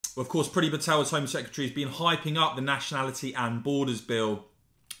of course, Priti Patel, as Home Secretary, has been hyping up the Nationality and Borders Bill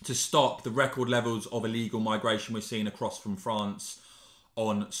to stop the record levels of illegal migration we're seeing across from France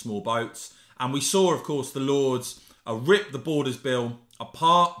on small boats. And we saw, of course, the Lords rip the Borders Bill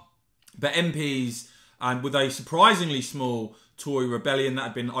apart, but MPs, and with a surprisingly small Tory rebellion that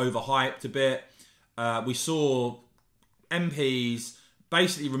had been overhyped a bit, we saw MPs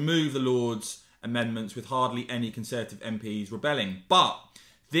basically remove the Lords' amendments with hardly any Conservative MPs rebelling. But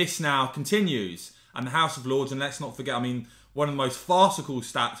this now continues, and the House of Lords, and let's not forget, I mean, one of the most farcical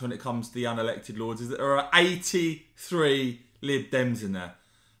stats when it comes to the unelected Lords is that there are 83 Lib Dems in there.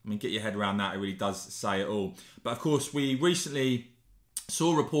 I mean, get your head around that, it really does say it all. But of course, we recently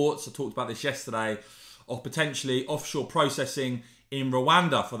saw reports, I talked about this yesterday, of potentially offshore processing in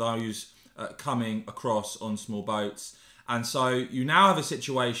Rwanda for those coming across on small boats. And so you now have a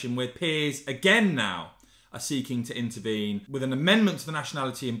situation where peers again now are seeking to intervene with an amendment to the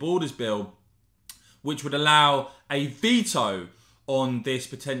Nationality and Borders Bill, which would allow a veto on this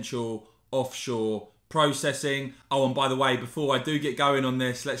potential offshore processing. Oh, and by the way, before I do get going on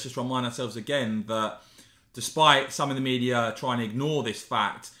this, let's just remind ourselves again that despite some of the media trying to ignore this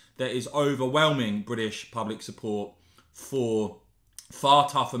fact, there is overwhelming British public support for far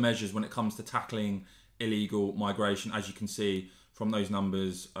tougher measures when it comes to tackling illegal migration, as you can see from those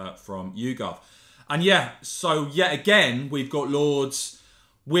numbers from YouGov. And yeah, so yet again, we've got Lords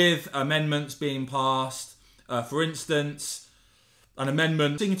with amendments being passed. For instance, an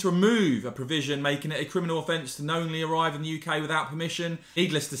amendment seeking to remove a provision making it a criminal offence to knowingly arrive in the UK without permission.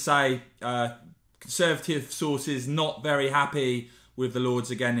 Needless to say, Conservative sources not very happy with the Lords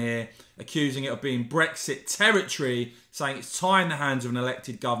again here, accusing it of being Brexit territory, saying it's tying the hands of an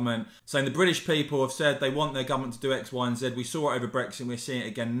elected government, saying the British people have said they want their government to do X, Y and Z. We saw it over Brexit, we're seeing it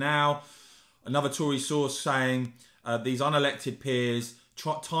again now. Another Tory source saying these unelected peers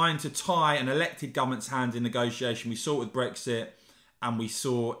trying to tie an elected government's hands in negotiation. We saw it with Brexit and we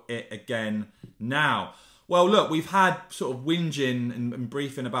saw it again now. Well, look, we've had sort of whinging and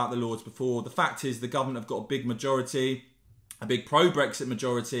briefing about the Lords before. The fact is the government have got a big majority, a big pro-Brexit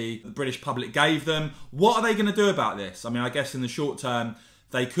majority the British public gave them. What are they going to do about this? I mean, I guess in the short term,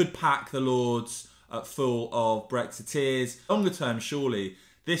 they could pack the Lords full of Brexiteers. Longer term, surely,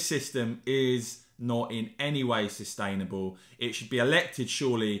 this system is not in any way sustainable. It should be elected,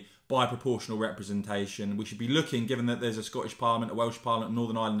 surely, by proportional representation. We should be looking, given that there's a Scottish Parliament, a Welsh Parliament, a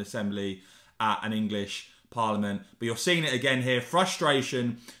Northern Ireland Assembly, at an English Parliament. But you're seeing it again here,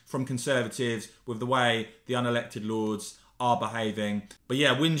 frustration from Conservatives with the way the unelected Lords are behaving. But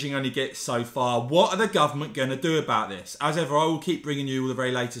yeah, whinging only gets so far. What are the government going to do about this? As ever, I will keep bringing you all the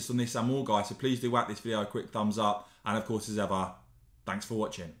very latest on this and more, guys. So please do whack this video a quick thumbs up. And of course, as ever, thanks for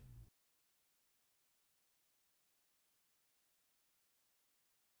watching.